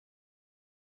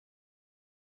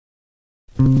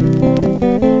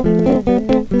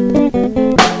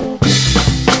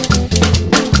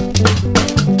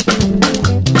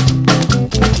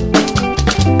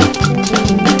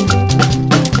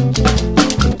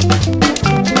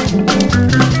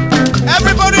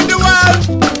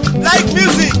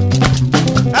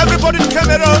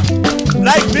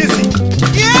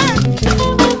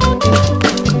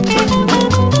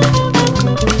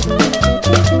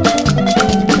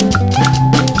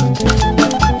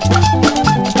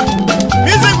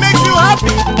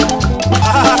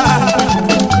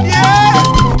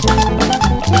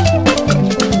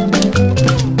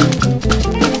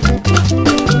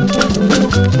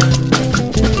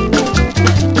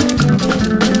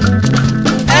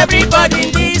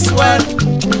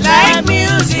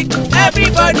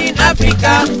Everybody in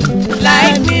Africa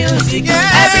like music.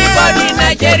 Everybody in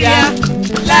Nigeria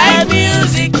like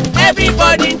music.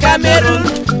 Everybody in Cameroon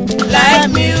like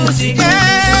music.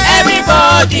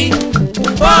 Everybody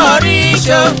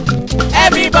Borisho.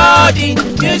 Everybody,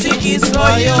 music is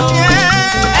for you.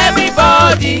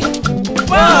 Everybody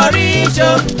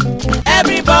Borisho.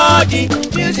 Everybody,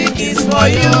 music is for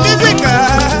you.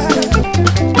 MÚSICA.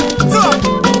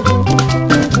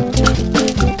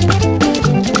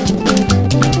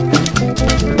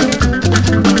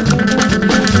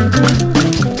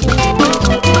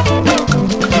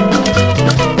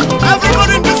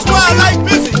 Everybody in this world like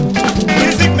music.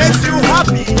 Music makes you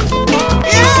happy.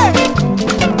 Yeah.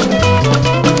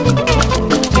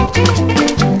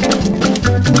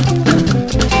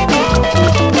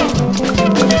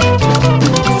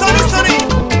 Sunny,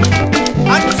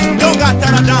 and you still got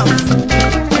that dance.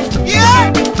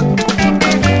 Yeah.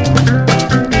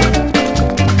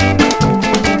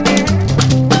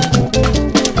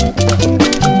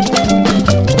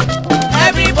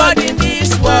 Everybody in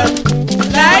this world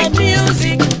like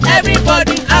music.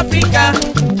 Everybody in Africa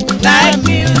like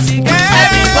music.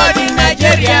 Everybody in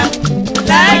Nigeria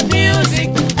like music.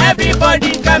 Everybody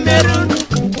in Cameroon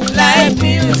like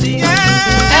music.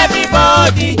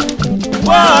 Everybody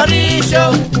Borisho.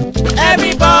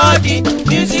 Everybody,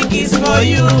 music is for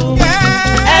you.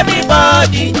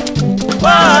 Everybody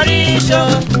Borisho.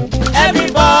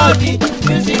 Everybody,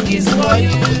 music is for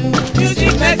you.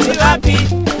 Music makes you happy.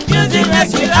 Music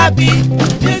makes you happy.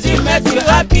 Music makes you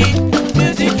happy.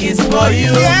 Music is for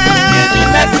you. Music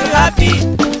makes you happy.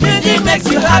 Music makes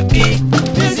you happy.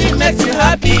 Music makes you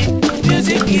happy.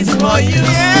 Music is for you.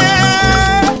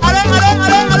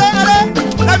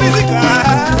 La MÚSICA.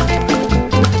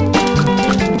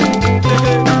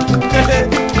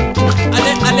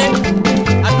 Allez,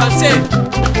 avancez.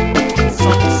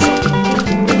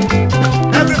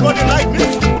 Everybody like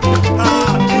music.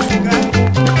 MÚSICA.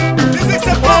 Music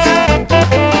c'est bon.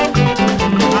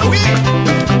 Ah oui.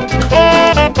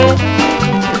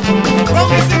 Bon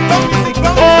musique, bon musique,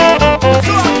 bon musique.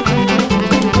 Sois.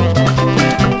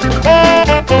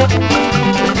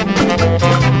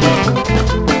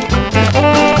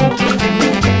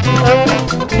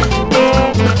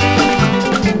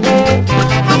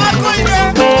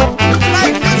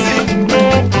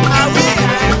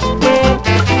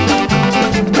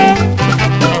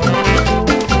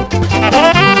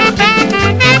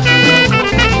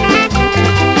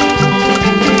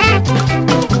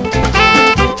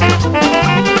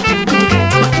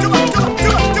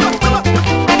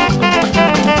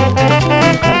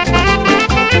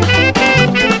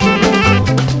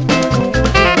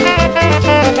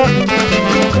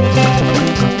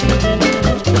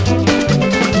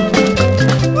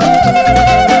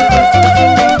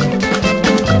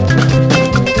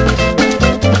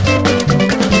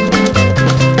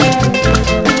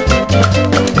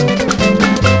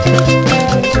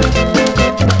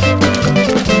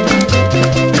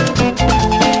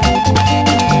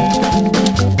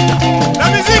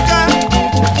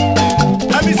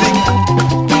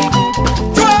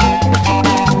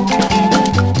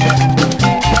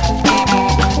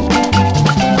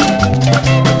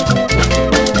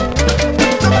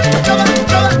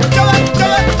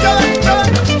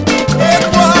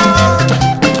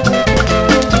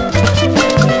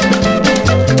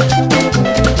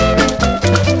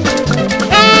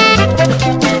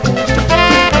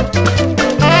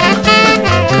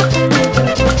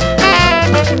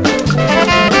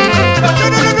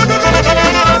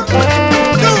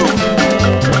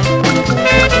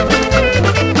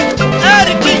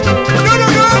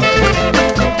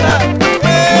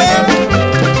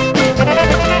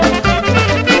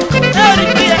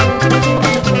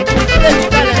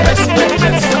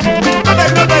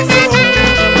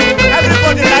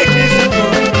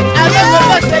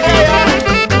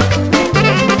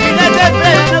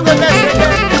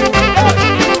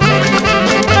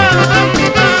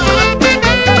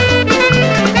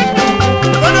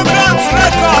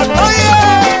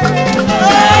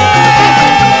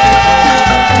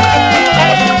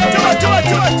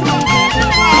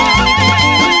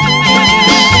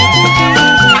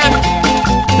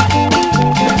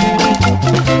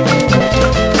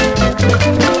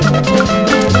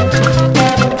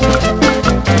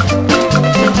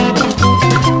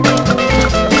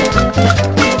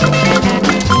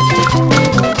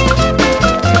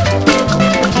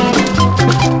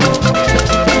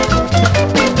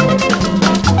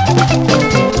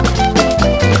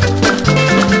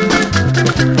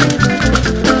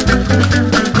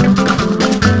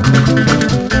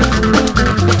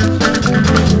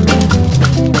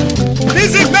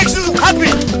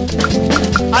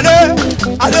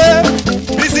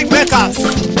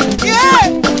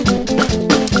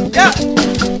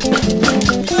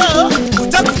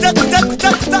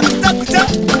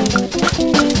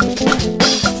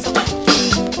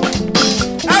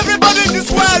 Everybody in this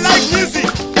world like music.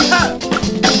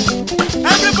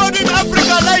 Everybody in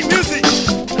Africa like music.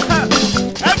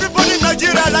 Everybody in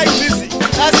Nigeria like music.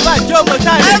 That's right, Joe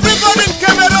Motari. Everybody in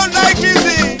Cameroon like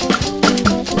music.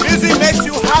 Music makes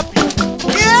you happy.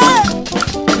 Yeah.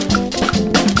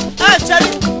 Ah,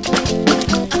 Charlie.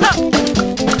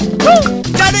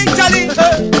 Charlie, Charlie.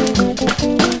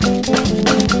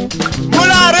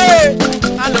 Mulare.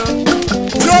 Hello.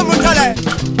 Joe Mutale.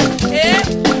 Eh?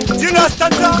 Dino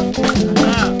Stanta.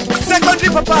 Secondary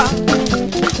Papa.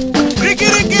 Ricky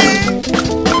Ricky.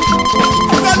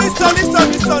 Sonny, Sonny,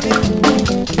 Sonny, Sonny.